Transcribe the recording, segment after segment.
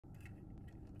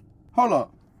Hold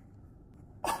up.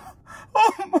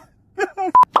 Oh my God.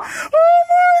 Oh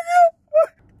my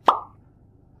God.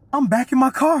 I'm back in my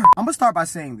car. I'm gonna start by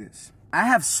saying this. I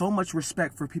have so much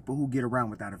respect for people who get around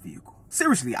without a vehicle.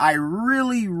 Seriously, I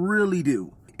really, really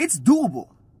do. It's doable.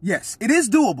 Yes, it is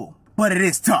doable, but it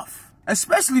is tough.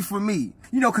 Especially for me,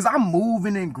 you know, cause I'm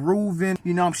moving and grooving,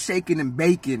 you know, I'm shaking and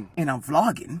baking and I'm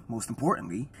vlogging, most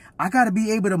importantly. I gotta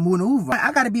be able to maneuver.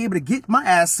 I gotta be able to get my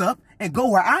ass up and go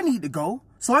where I need to go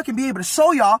so I can be able to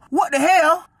show y'all what the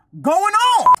hell going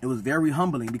on. It was very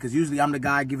humbling because usually I'm the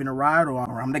guy giving a ride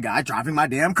or I'm the guy driving my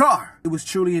damn car. It was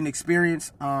truly an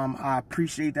experience. I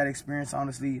appreciate that experience,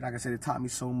 honestly. Like I said, it taught me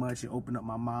so much. It opened up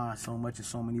my mind so much in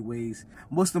so many ways.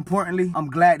 Most importantly, I'm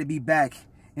glad to be back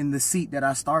in the seat that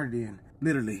I started in.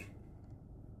 Literally,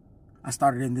 I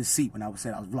started in this seat when I was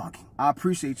vlogging. I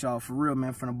appreciate y'all for real,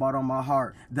 man, from the bottom of my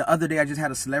heart. The other day I just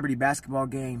had a celebrity basketball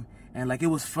game and like it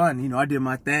was fun. You know, I did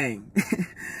my thing.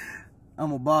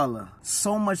 I'm a baller.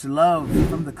 So much love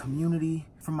from the community,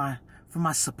 from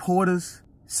my supporters.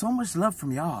 So much love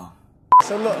from y'all.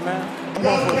 So look, man, I'm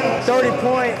going for 30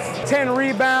 points, 10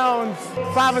 rebounds,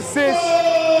 5 assists.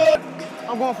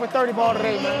 I'm going for 30 ball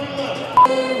today, man.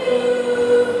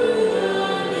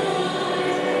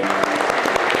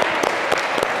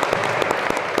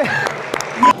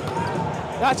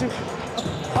 Got you.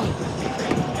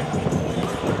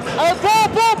 Hey,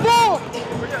 pull!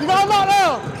 You got him out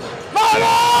there.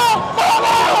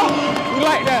 You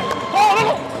like that?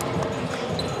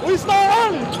 Oh, we start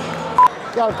early.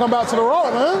 Gotta come back to the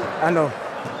road, man. I know.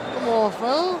 Come on,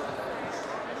 fam.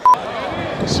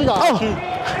 She got cute.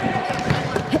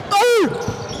 Hey!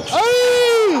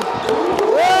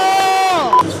 Yeah!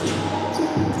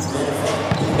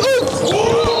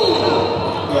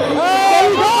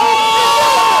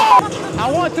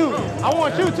 I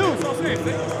want you too.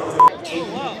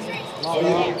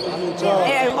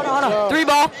 Hey, hold on. 3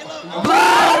 ball.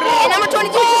 Hey, number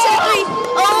 22 just shot 3.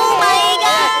 Oh my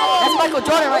God. That's Michael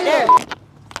Jordan right there.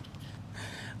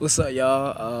 What's up,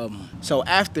 y'all? So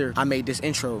after I made this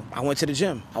intro, I went to the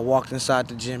gym. I walked inside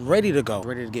the gym ready to go,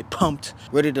 ready to get pumped,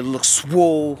 ready to look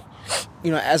swole.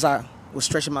 You know, as I was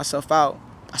stretching myself out,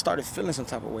 I started feeling some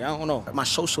type of way. I don't know. My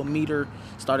social meter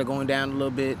started going down a little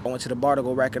bit. I went to the bar to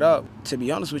go rack it up. To be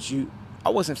honest with you, I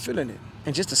wasn't feeling it.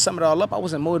 And just to sum it all up, I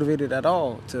wasn't motivated at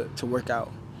all to work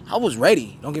out. I was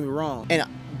ready, don't get me wrong. And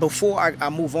before I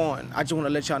move on, I just want to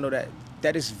let y'all know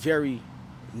that is very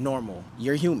normal.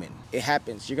 You're human. It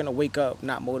happens. You're going to wake up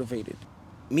not motivated.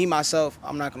 Me, myself,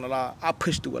 I'm not going to lie, I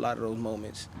pushed through a lot of those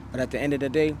moments. But at the end of the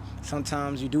day,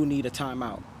 sometimes you do need a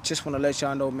timeout. Just want to let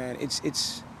y'all know, man,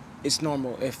 it's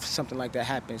normal if something like that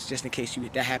happens, just in case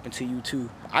that happened to you too.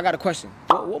 I got a question.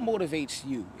 What motivates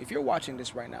you? If you're watching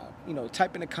this right now, you know,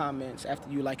 type in the comments after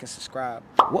you like and subscribe.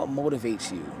 What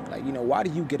motivates you? Like, you know, why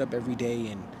do you get up every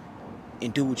day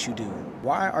and do what you do?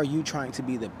 Why are you trying to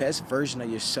be the best version of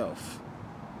yourself?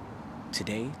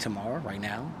 Today, tomorrow, right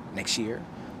now, next year?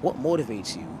 What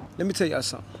motivates you? Let me tell y'all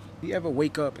something. You ever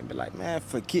wake up and be like, man,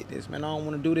 forget this, man, I don't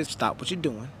want to do this. Stop what you're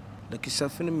doing. Look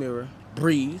yourself in the mirror.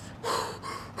 Breathe.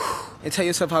 And tell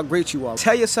yourself how great you are.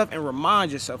 Tell yourself and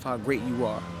remind yourself how great you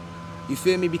are. You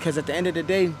feel me? Because at the end of the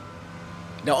day,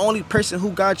 the only person who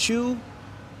got you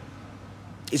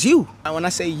is you. And when I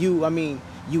say you, I mean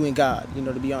you and God, you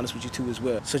know, to be honest with you too as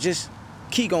well. So just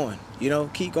keep going, you know,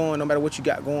 keep going no matter what you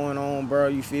got going on, bro.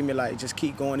 You feel me? Like, just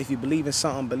keep going. If you believe in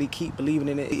something, keep believing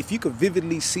in it. If you could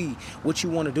vividly see what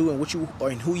you want to do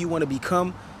and who you want to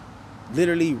become,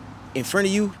 literally in front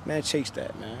of you, man, chase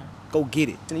that, man. Go get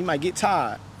it. And you might get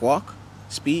tired. Walk,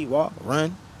 speed walk,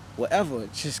 run, whatever.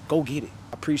 Just go get it.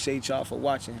 I appreciate y'all for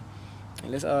watching.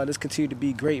 And let's continue to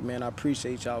be great, man. I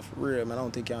appreciate y'all for real, man. I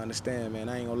don't think y'all understand, man.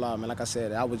 I ain't gonna lie, man. Like I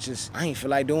said, I ain't feel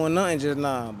like doing nothing just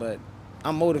now, but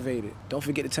I'm motivated. Don't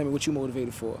forget to tell me what you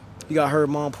motivated for. You got Herb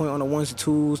Mom Point on the ones and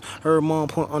twos, Herb Mom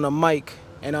Point on the mic,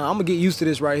 and I'm gonna get used to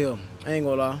this right here. I ain't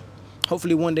gonna lie.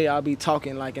 Hopefully one day I'll be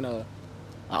talking like in an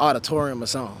auditorium or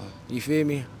something. You feel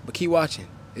me? But keep watching.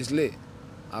 It's lit.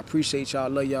 I appreciate y'all.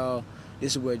 Love y'all.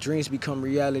 This is where dreams become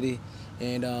reality.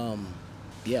 And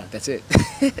yeah, that's it.